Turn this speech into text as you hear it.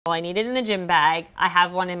I need it in the gym bag. I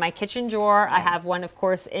have one in my kitchen drawer. I have one, of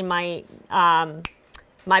course, in my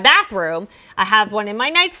my bathroom. I have one in my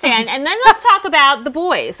nightstand. And then let's talk about the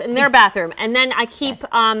boys and their bathroom. And then I keep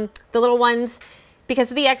the little ones, because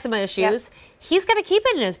of the eczema issues, he's got to keep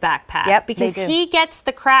it in his backpack because he gets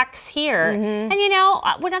the cracks here. And you know,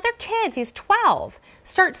 when other kids, he's 12,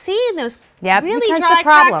 start seeing those really dry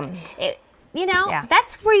cracks, you know,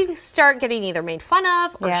 that's where you start getting either made fun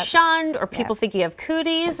of or shunned, or people think you have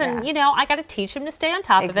cooties. And, you know, I got to teach him to stay on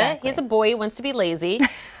top of it. He's a boy, he wants to be lazy.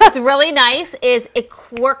 What's really nice is it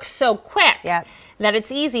works so quick that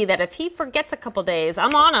it's easy that if he forgets a couple days,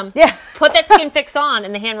 I'm on him. Put that Skinfix on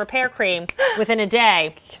and the hand repair cream within a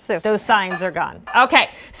day. Those signs are gone. Okay,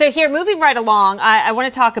 so here, moving right along, I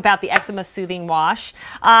want to talk about the Eczema Soothing Wash.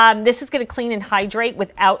 This is going to clean and hydrate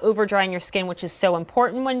without over drying your skin, which is so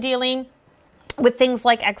important when dealing with things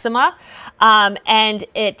like eczema, and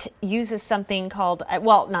it uses something called,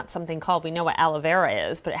 well, not something called, we know what aloe vera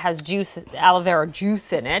is, but it has aloe vera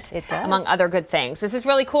juice in it, among other good things. This is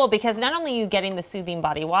really cool because not only are you getting the soothing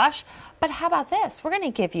body wash, but how about this? We're going to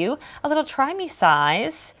give you a little try me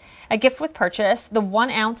size, a gift with purchase, the 1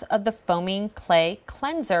 ounce of the foaming clay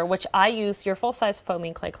cleanser, which I use your full size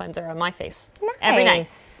foaming clay cleanser on my face every night.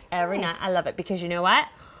 Every night. I love it because you know what?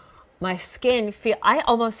 My skin I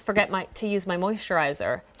almost forget to use my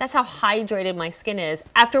moisturizer. That's how hydrated my skin is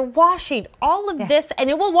after washing all of this, and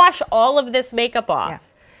it will wash all of this makeup off.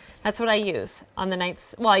 That's what I use on the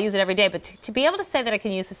nights. Well, I use it every day, but to be able to say that I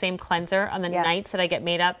can use the same cleanser on the nights that I get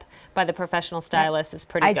made up by the professional stylist is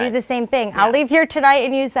pretty good. I do the same thing. I'll leave here tonight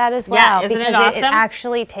and use that as well. Yeah, isn't it awesome? It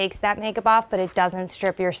actually takes that makeup off, but it doesn't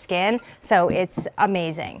strip your skin, so it's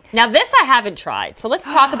amazing. Now, this I haven't tried, so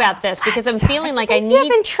let's talk about this because I'm feeling like I need. You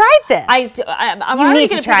haven't tried this. I'm already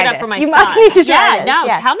going to pick it up for my son. You must need to try this. No,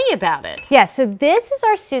 tell me about it. Yeah, so this is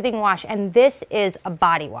our soothing wash, and this is a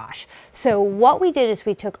body wash. So what we did is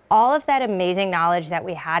we took all of that amazing knowledge that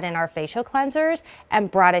we had in our facial cleansers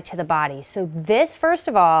and brought it to the body. So this, first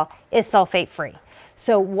of all, is sulfate free.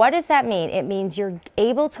 So what does that mean? It means you're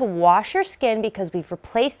able to wash your skin because we've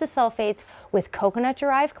replaced the sulfates with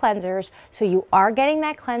coconut-derived cleansers, so you are getting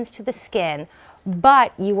that cleanse to the skin,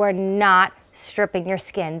 but you are not stripping your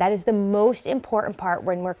skin. That is the most important part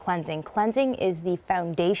when we're cleansing. Cleansing is the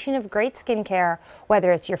foundation of great skincare,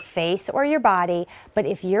 whether it's your face or your body. But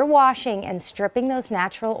if you're washing and stripping those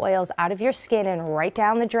natural oils out of your skin and right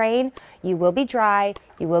down the drain, you will be dry,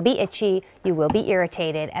 you will be itchy, you will be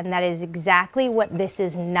irritated. And that is exactly what this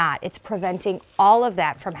is not. It's preventing all of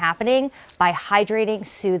that from happening by hydrating,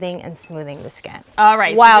 soothing, and smoothing the skin. All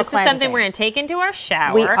right, so this is something we're going to take into our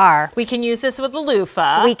shower. We are. We can use this with a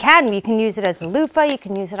loofah. We can. You can use it as a loofah. You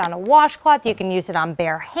can use it on a washcloth. You can use it on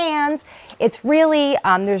bare hands. It's really,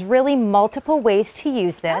 there's really multiple ways to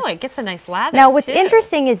use this. Oh, it gets a nice lather. Now, what's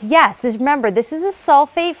interesting is, remember, this is a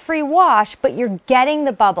sulfate-free wash, but you're getting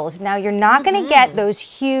the bubbles. Now, you're not going to get those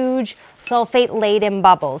huge sulfate-laden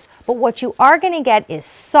bubbles, but what you are going to get is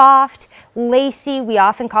soft, lacy, we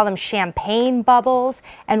often call them champagne bubbles.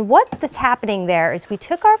 And what's happening there is we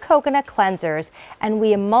took our coconut cleansers and we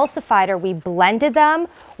emulsified, or we blended them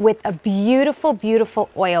with a beautiful, beautiful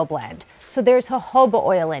oil blend. So there's jojoba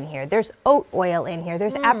oil in here, there's oat oil in here,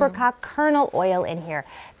 there's apricot kernel oil in here.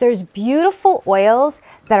 There's beautiful oils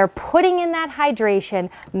that are putting in that hydration,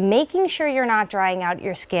 making sure you're not drying out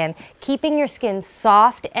your skin, keeping your skin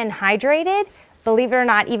soft and hydrated, believe it or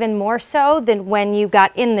not, even more so than when you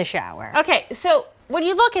got in the shower. Okay, so when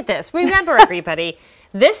you look at this, remember everybody,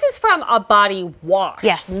 this is from a body wash.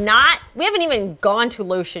 Yes. We haven't even gone to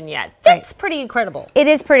lotion yet. That's pretty incredible. It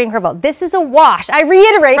is pretty incredible. This is a wash. I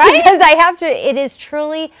reiterate because I have to, it is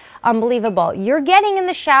truly unbelievable. You're getting in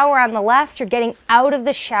the shower on the left, you're getting out of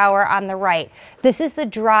the shower on the right. This is the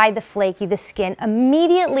dry, the flaky, the skin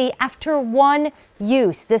immediately after one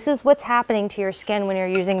use. This is what's happening to your skin when you're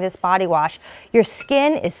using this body wash. Your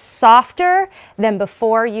skin is softer than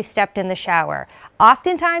before you stepped in the shower.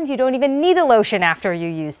 Oftentimes, you don't even need a lotion after you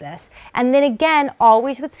use this. And then again,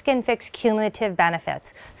 always with Skinfix, cumulative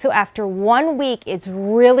benefits. So after 1 week, it's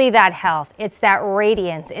really that health, it's that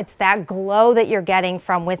radiance, it's that glow that you're getting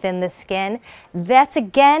from within the skin. That's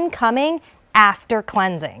again coming after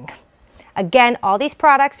cleansing. Again, all these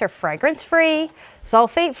products are fragrance-free,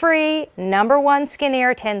 sulfate-free, #1 skin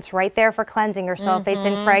irritants right there for cleansing your sulfates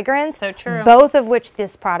and fragrance. So true. Both of which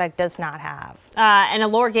this product does not have. And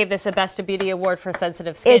Allure gave this a Best of Beauty award for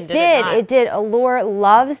sensitive skin, did it not? It did. Allure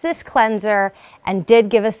loves this cleanser and did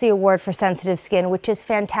give us the award for sensitive skin, which is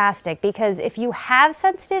fantastic because if you have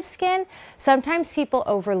sensitive skin, sometimes people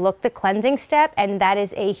overlook the cleansing step, and that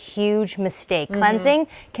is a huge mistake. Cleansing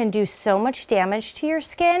can do so much damage to your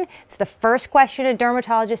skin. It's the first question a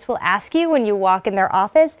dermatologist will ask you when you walk in their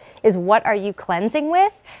office is, what are you cleansing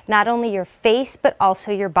with? Not only your face, but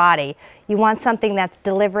also your body. You want something that's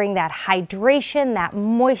delivering that hydration, that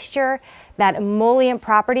moisture, that emollient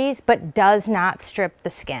properties, but does not strip the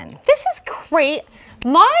skin. This is great.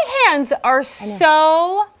 My hands are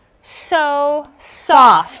so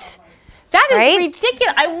soft. That is Right?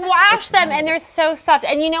 ridiculous. I wash them and they're so soft.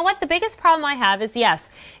 And you know what? The biggest problem I have is, yes,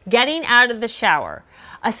 getting out of the shower,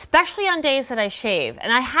 especially on days that I shave.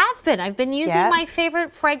 And I've been using Yep. my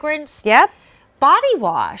favorite fragrance Yep. body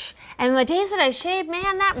wash. And the days that I shave,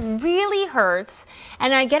 man, that really hurts.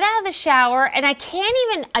 And I get out of the shower and I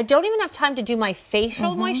don't even have time to do my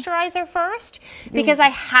facial moisturizer first because I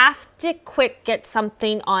have to quick get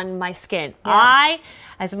something on my skin.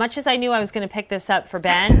 As much as I knew I was going to pick this up for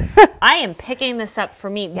Ben, I am picking this up for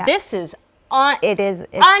me. Yeah. This is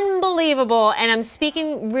It's unbelievable, and I'm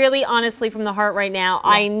speaking really honestly from the heart right now.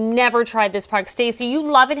 I never tried this product. Stacey, you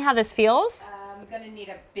loving how this feels? I'm gonna need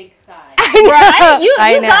a big size. Right? You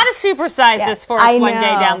I know. got to supersize this for us I one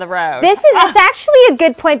day know. down the road. It's actually a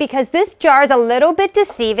good point because this jar is a little bit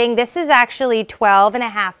deceiving. This is actually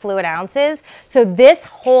 12.5 fluid ounces. So this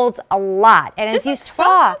holds a lot. And as This you is 12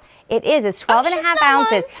 saw, ounces? it's 12.5 she's not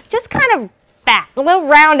ounces. lying. Just kind of fat, a little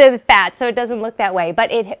rounded fat, so it doesn't look that way,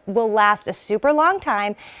 but it will last a super long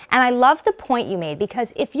time. And I love the point you made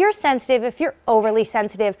because if you're sensitive, if you're overly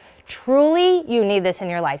sensitive, truly you need this in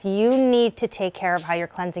your life. You need to take care of how you're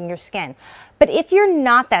cleansing your skin. But if you're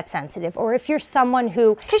not that sensitive, or if you're someone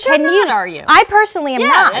who 'Cause you're can not, use, are you? I personally am Yeah,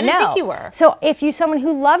 not. I didn't no. think you were. So if you're someone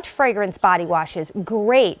who loved fragrance body washes,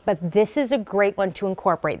 great, but this is a great one to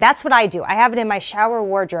incorporate. That's what I do. I have it in my shower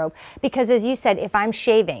wardrobe because, as you said, if I'm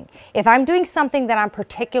shaving, if I'm doing something that I'm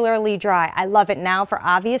particularly dry, I love it now for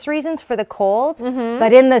obvious reasons for the cold,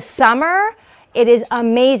 but in the summer, it is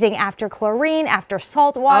amazing after chlorine, after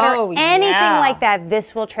salt water, Oh, anything yeah. like that,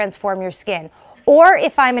 this will transform your skin. Or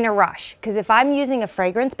if I'm in a rush, because if I'm using a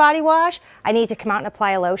fragrance body wash, I need to come out and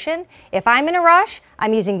apply a lotion. If I'm in a rush,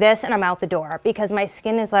 I'm using this and I'm out the door because my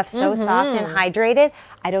skin is left so soft and hydrated,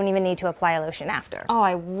 I don't even need to apply a lotion after. Oh,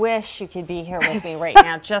 I wish you could be here with me right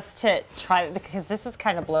now just to try it because this is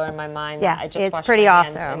kind of blowing my mind. Yeah, I just it's washed pretty my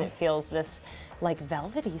hands awesome. And it feels this like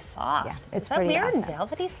velvety soft. Yeah, it's is that pretty weird? awesome.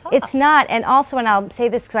 Velvety soft. It's not, and also, and I'll say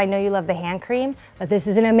this because I know you love the hand cream, but this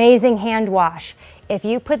is an amazing hand wash. If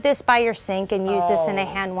you put this by your sink and use this in a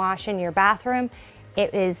hand wash in your bathroom,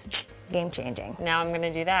 it is game changing. Now I'm going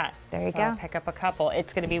to do that. There you So go. I'll pick up a couple.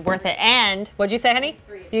 It's going to be worth it. And what'd you say, honey?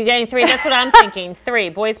 3. You're getting 3. That's what I'm thinking. 3.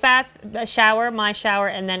 Boys' bath, a shower, my shower,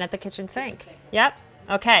 and then at the kitchen sink. Yep.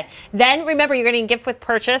 Okay. Then remember, you're getting a gift with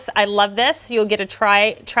purchase. I love this. You'll get a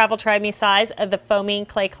Travel Try Me size of the foaming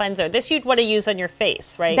clay cleanser. This you'd want to use on your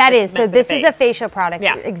face, right? That is, so meant for this the is a face. facial product.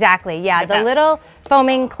 Yeah. Exactly, yeah. Get The that. little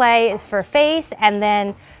foaming clay is for face, and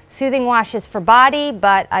then soothing wash is for body,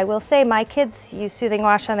 but I will say my kids use soothing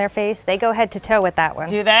wash on their face. They go head to toe with that one.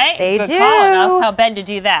 Do they? They Good do. call. And I'll tell Ben to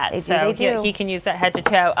do that. They do, so they do. He can use that head to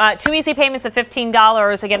toe. 2 easy payments of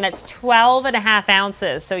 $15. Again, that's 12.5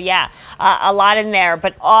 ounces. So yeah, a lot in there,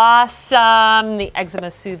 but awesome. The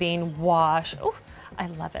eczema soothing wash. Oh, I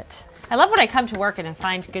love it. I love when I come to work and I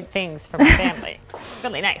find good things for my family. It's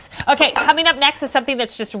really nice. Okay, coming up next is something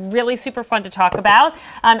that's just really super fun to talk about.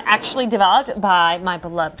 Actually developed by my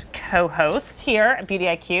beloved co-host here at Beauty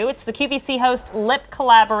IQ. It's the QVC Host Lip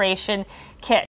Collaboration Kit.